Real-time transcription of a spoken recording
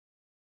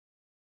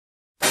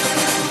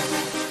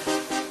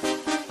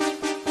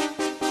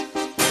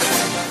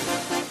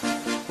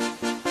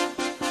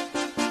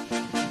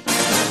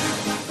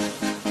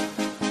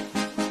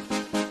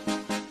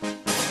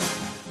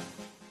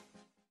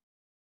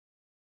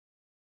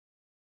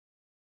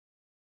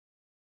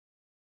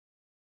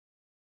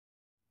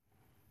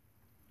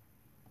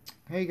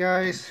Hey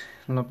guys,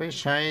เราไป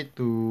ใช้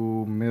ตัว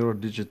mirror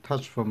digit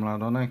touch formula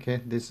แล้วนะ okay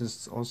this is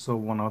also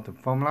one of the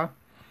formula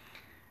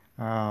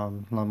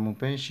เรา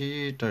ไปใช้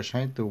จะใช้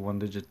ตัว one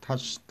digit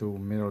touch ตัว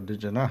mirror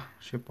digit นะ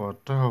ใช้ปอ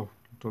เจ้า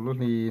ตัวรุ่น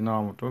นี้นอ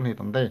มตัวนี้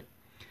ตั้งแต่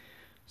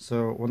so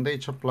one day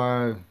ชับลา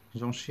ย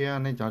จงเชียร์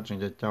ในจอจึง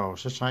จะเจ้า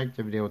ใช้จ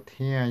ะวิดีโอเ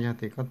ทียอยาก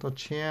ที่ก็ต้อง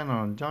เชียร์นะ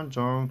จ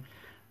ง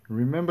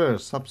remember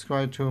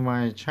subscribe to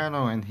my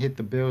channel and hit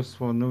the bells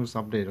for news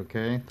update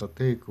okay ตัว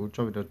ที่กูจ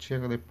ะวิดีโอเชียร์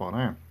ก็ได้ปอน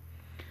ะ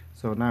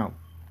so now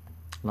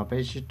เราไป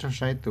ใ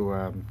ช้ตัว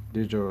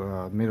digital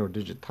mirror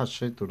digit touch ใ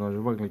ช้ตัวเราจะ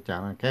ว่ากันจาง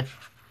โอเค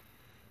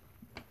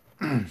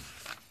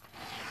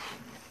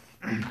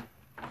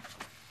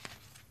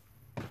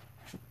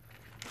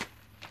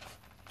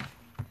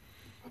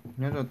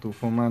นี่เราตัว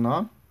formula เนา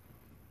ะ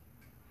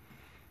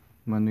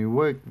มัน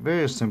work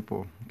very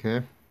simple okay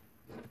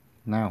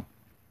now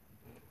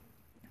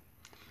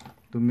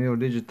ตัว mirror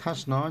digit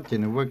touch เนาะจะ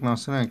work เนาะ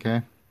สินะ okay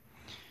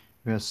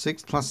we have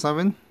 6 plus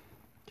 7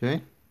 okay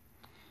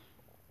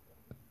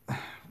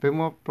เป็น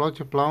ว่าปลอกจ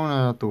ะปลอกนะ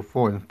ตัว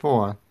 4 and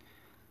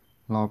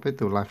 4เราไป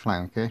ตัว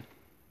lifeline okay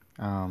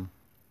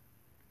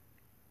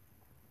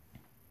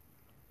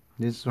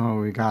this is how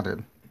we got it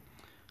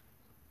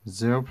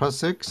 0 plus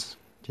 6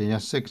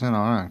 just 6 and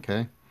on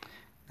okay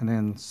and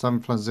then 7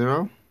 plus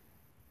 0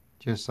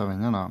 just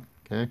 7 and on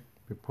okay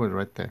we put it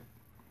right there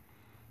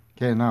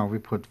okay now we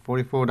put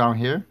 44 down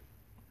here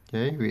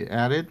okay we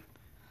added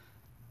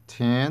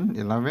 10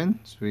 11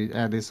 so we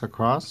add this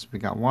across we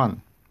got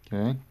 1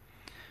 okay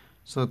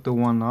so the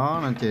one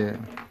on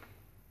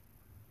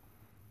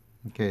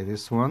okay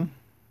this one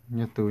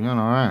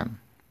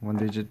one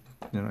digit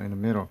in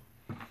the middle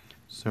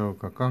so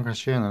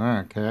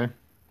okay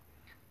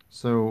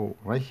so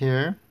right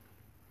here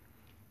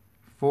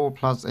 4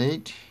 plus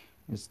 8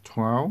 is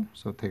 12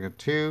 so take a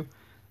 2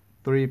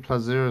 3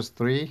 plus 0 is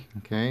 3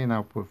 okay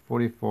now put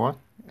 44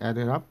 add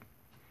it up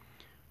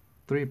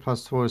 3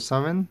 plus 4 is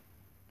 7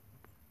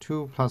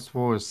 2 plus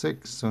 4 is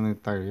 6 so we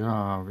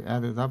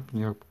add it up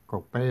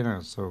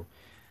so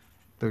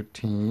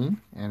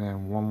 13 and then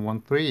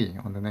 113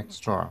 on the next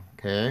draw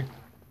okay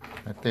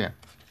right there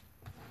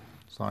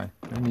sorry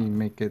let me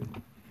make it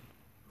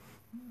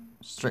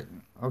straight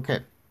okay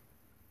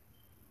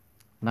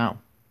now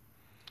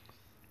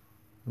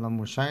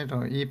let's try to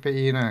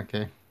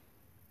okay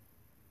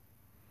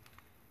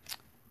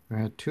we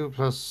had 2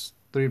 plus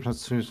 3 plus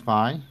 2 is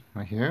 5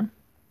 right here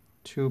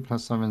 2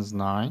 plus 7 is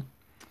 9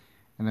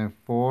 and then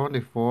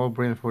 44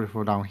 bring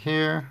 44 down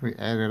here we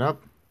add it up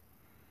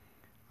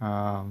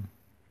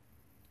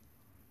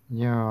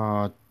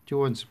yeah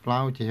 2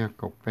 supply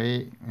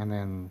and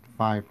then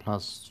 5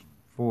 plus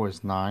 4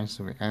 is 9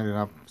 so we add it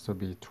up so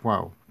be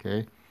 12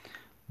 okay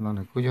now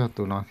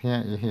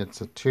here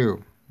it's a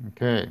 2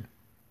 okay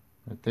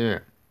right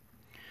there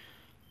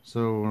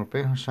so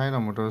okay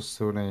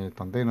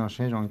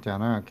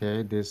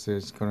this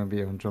is going to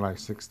be on July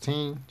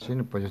 16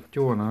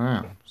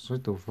 so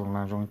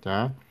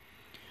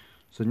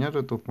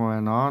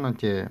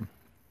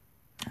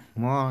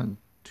more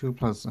 2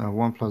 plus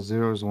 1 plus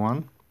 0 is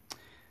 1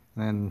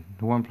 then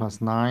 1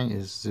 plus 9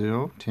 is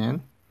 0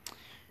 10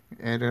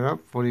 add it up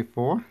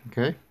 44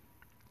 okay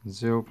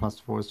 0 plus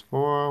 4 is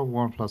 4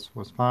 1 plus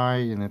 4 is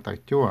 5 and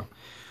then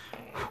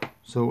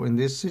so in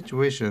this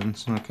situation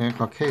okay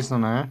case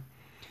on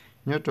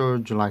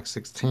July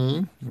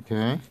 16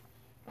 okay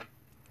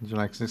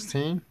July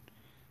 16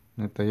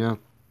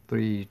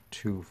 3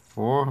 2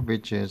 4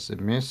 which is a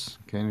miss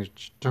okay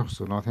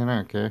so nothing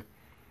okay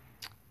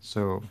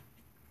so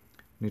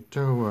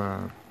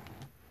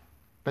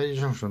bây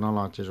giờ số nó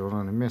là chỉ số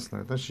nó miss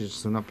lại, đó chỉ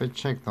số nó phải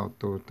check到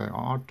từ tại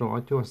ở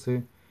chỗ xí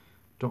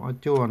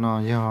chỗ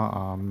nó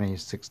do May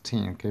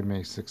 16 okay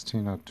May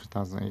 16 of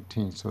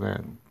 2018 so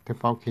that the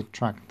file keep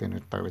track then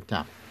it tới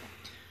chạm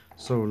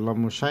so là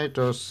một sai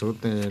cho số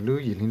để lưu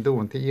ý liên tục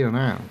vấn thế yêu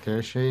nè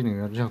okay sai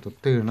nữa cho từ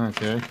từ nè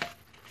okay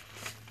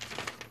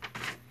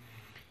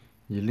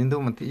ý liên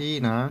tục vấn thế y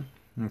nè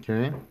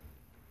okay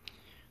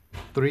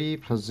 3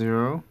 plus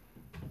 0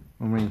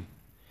 I mean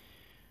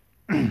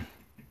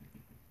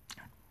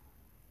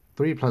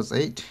 3 plus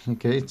 8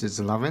 okay it's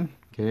 11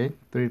 okay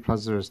 3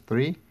 plus 0 is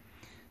 3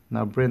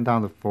 now bring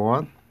down the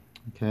 4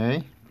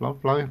 okay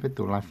block with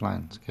two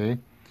lifelines okay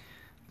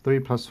 3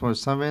 plus 4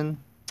 is 7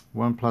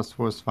 1 plus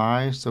 4 is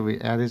 5 so we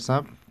add this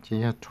up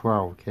you have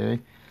 12 okay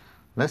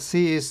let's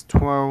see is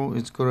 12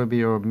 it's going to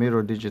be our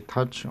middle digit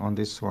touch on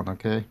this one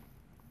okay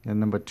and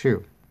number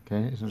 2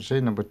 okay so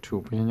say number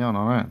 2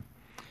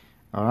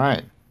 all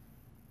right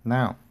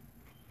now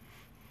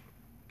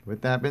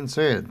with that being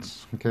said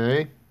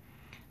okay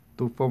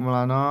tu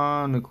formula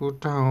nó cứ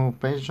trao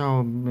bé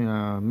trao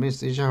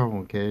miss ý trao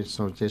okay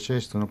so chế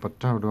nó bắt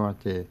trao đó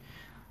chế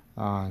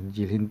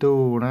gì hình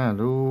tu nè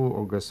lu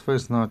August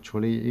 1st nó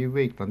actually a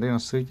week còn đây nó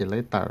ซื้อchế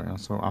lấy tờ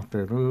so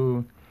after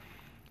lu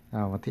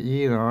và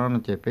thì đó nó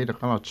chế bé được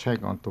có là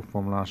check on tu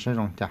formula sẽ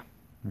rong chặt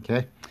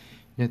okay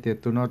như thì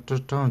tu nó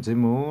trao chỉ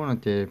mũ nó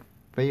chế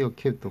bé yêu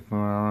keep tu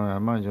formula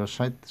mà giờ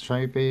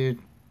sai bé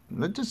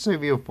let's just say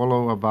we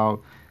follow about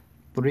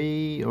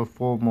 3 or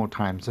 4 more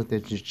times. So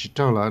that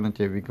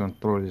we're going to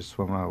throw this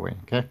one away.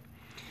 Okay.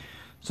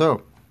 So,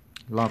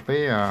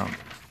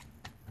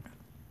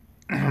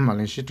 mà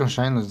lên shit trong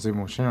sáng là gì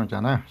một sáng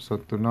chẳng nè. So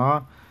tụi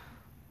nó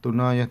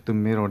you have to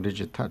middle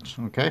digit touch.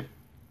 Okay.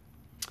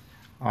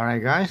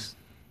 Alright guys.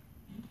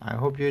 I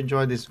hope you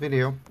enjoyed this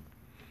video.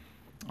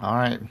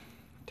 Alright.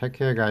 Take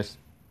care guys.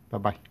 Bye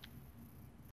bye.